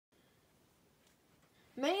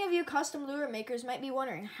Many of you custom lure makers might be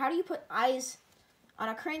wondering, how do you put eyes on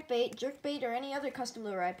a crankbait, jerkbait, or any other custom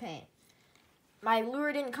lure I paint? My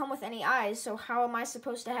lure didn't come with any eyes, so how am I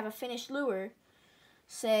supposed to have a finished lure,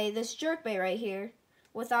 say this jerkbait right here,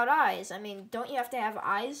 without eyes? I mean, don't you have to have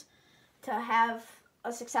eyes to have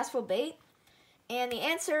a successful bait? And the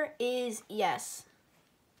answer is yes.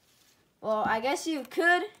 Well, I guess you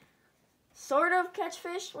could sort of catch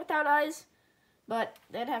fish without eyes, but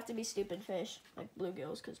they'd have to be stupid fish, like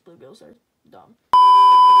bluegills, because bluegills are dumb.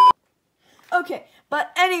 Okay,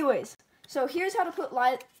 but anyways, so here's how to put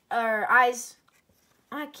eyes.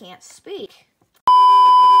 I can't speak.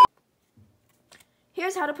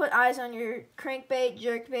 Here's how to put eyes on your crankbait,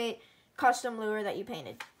 jerkbait, custom lure that you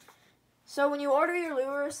painted. So when you order your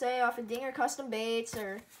lure, say off of Dinger Custom Baits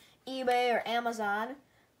or eBay or Amazon,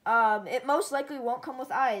 it most likely won't come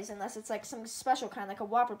with eyes unless it's like some special kind, like a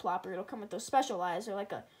Whopper Plopper. It'll come with those special eyes, or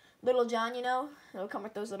like a Little John, you know? It'll come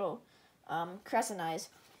with those little crescent eyes.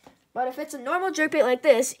 But if it's a normal jerkbait like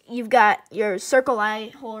this, you've got your circle eye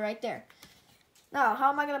hole right there. Now,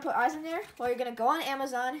 how am I going to put eyes in there? Well, you're going to go on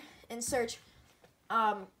Amazon and search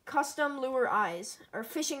custom lure eyes or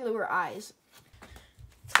fishing lure eyes.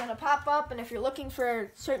 It's going to pop up, and if you're looking for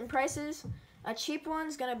certain prices, a cheap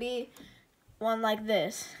one's going to be one like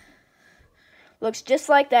this. Looks just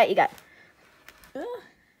like that. You got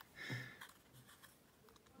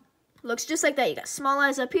looks just like that. You got small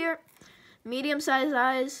eyes up here, medium-sized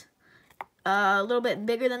eyes, a little bit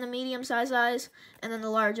bigger than the medium-sized eyes, and then the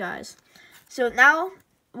large eyes. So now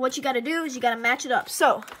what you got to do is you got to match it up.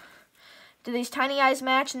 So do these tiny eyes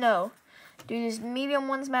match? No. Do these medium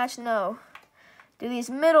ones match? No. Do these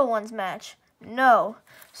middle ones match? No.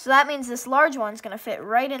 So that means this large one's going to fit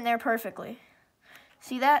right in there perfectly.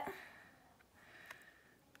 See that?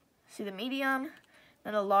 See the medium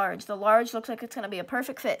and the large. The large looks like it's going to be a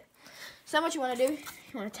perfect fit. So then what you want to do,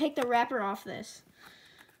 you want to take the wrapper off this.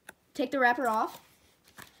 Take the wrapper off,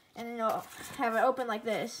 and then you'll have it open like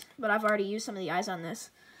this. But I've already used some of the eyes on this.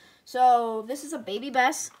 So this is a baby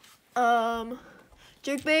bass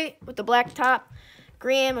jerkbait with the black top,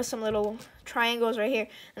 green with some little triangles right here,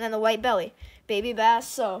 and then the white belly. Baby bass.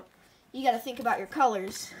 So you got to think about your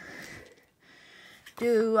colors.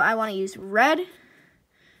 Do I want to use red?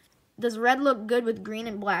 Does red look good with green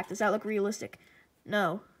and black? Does that look realistic?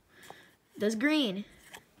 No. Does green?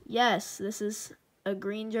 Yes, this is a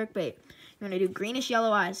green jerkbait. You want to do greenish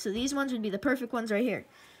yellow eyes. So these ones would be the perfect ones right here.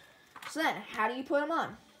 So then, how do you put them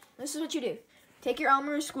on? This is what you do. Take your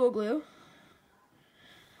Elmer's school glue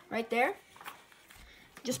right there.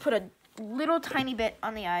 Just put a little tiny bit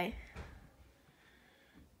on the eye.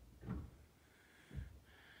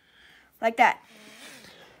 Like that.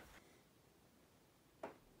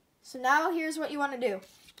 So now here's what you want to do.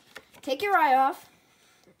 Take your eye off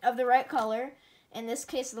of the right color, in this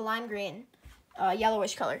case the lime green,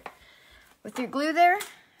 yellowish color. With your glue there,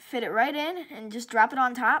 fit it right in and just drop it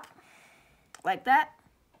on top, like that,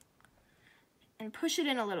 and push it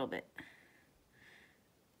in a little bit.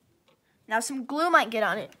 Now some glue might get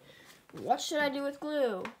on it. What should I do with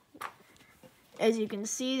glue? As you can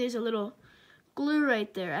see, there's a little glue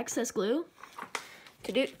right there, excess glue.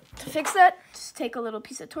 To fix that, just take a little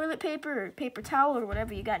piece of toilet paper or paper towel or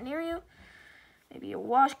whatever you got near you. Maybe a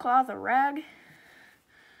washcloth, a rag.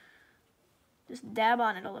 Just dab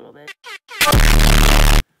on it a little bit.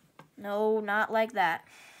 No, not like that.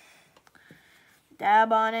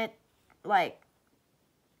 Dab on it, like,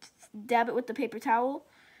 dab it with the paper towel.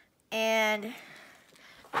 And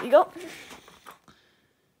there you go.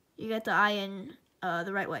 You get the eye in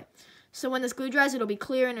the right way. So when this glue dries, it'll be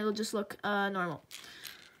clear and it'll just look normal.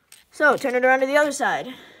 So turn it around to the other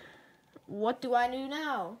side. What do I do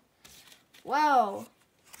now? Well,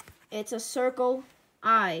 it's a circle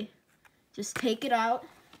eye. Just take it out.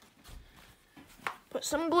 Put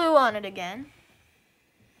some glue on it again.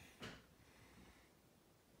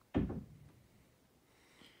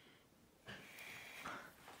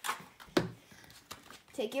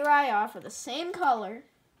 Take your eye off of the same color.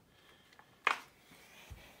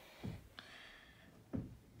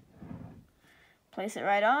 Place it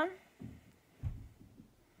right on.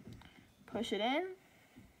 Push it in.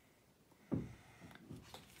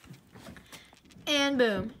 And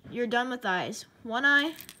boom, you're done with eyes. One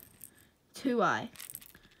eye, two eye.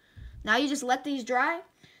 Now you just let these dry,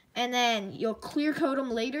 and then you'll clear coat them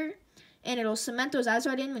later, and it'll cement those eyes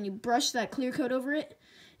right in. When you brush that clear coat over it,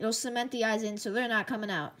 it'll cement the eyes in so they're not coming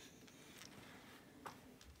out.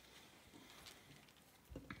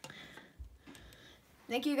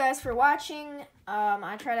 Thank you guys for watching.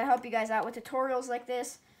 I try to help you guys out with tutorials like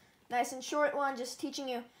this. Nice and short one, just teaching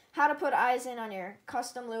you how to put eyes in on your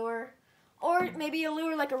custom lure Or maybe a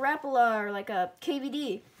lure like a Rapala or like a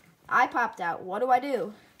KVD. I popped out. What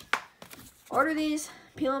do? Order these,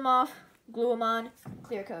 peel them off, glue them on,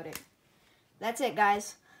 clear coat it. That's it,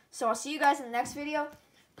 guys. So I'll see you guys in the next video.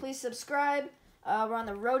 Please subscribe. We're on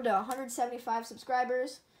the road to 175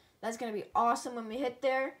 subscribers. That's going to be awesome when we hit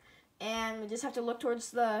there. And we just have to look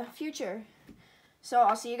towards the future. So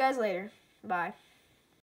I'll see you guys later. Bye.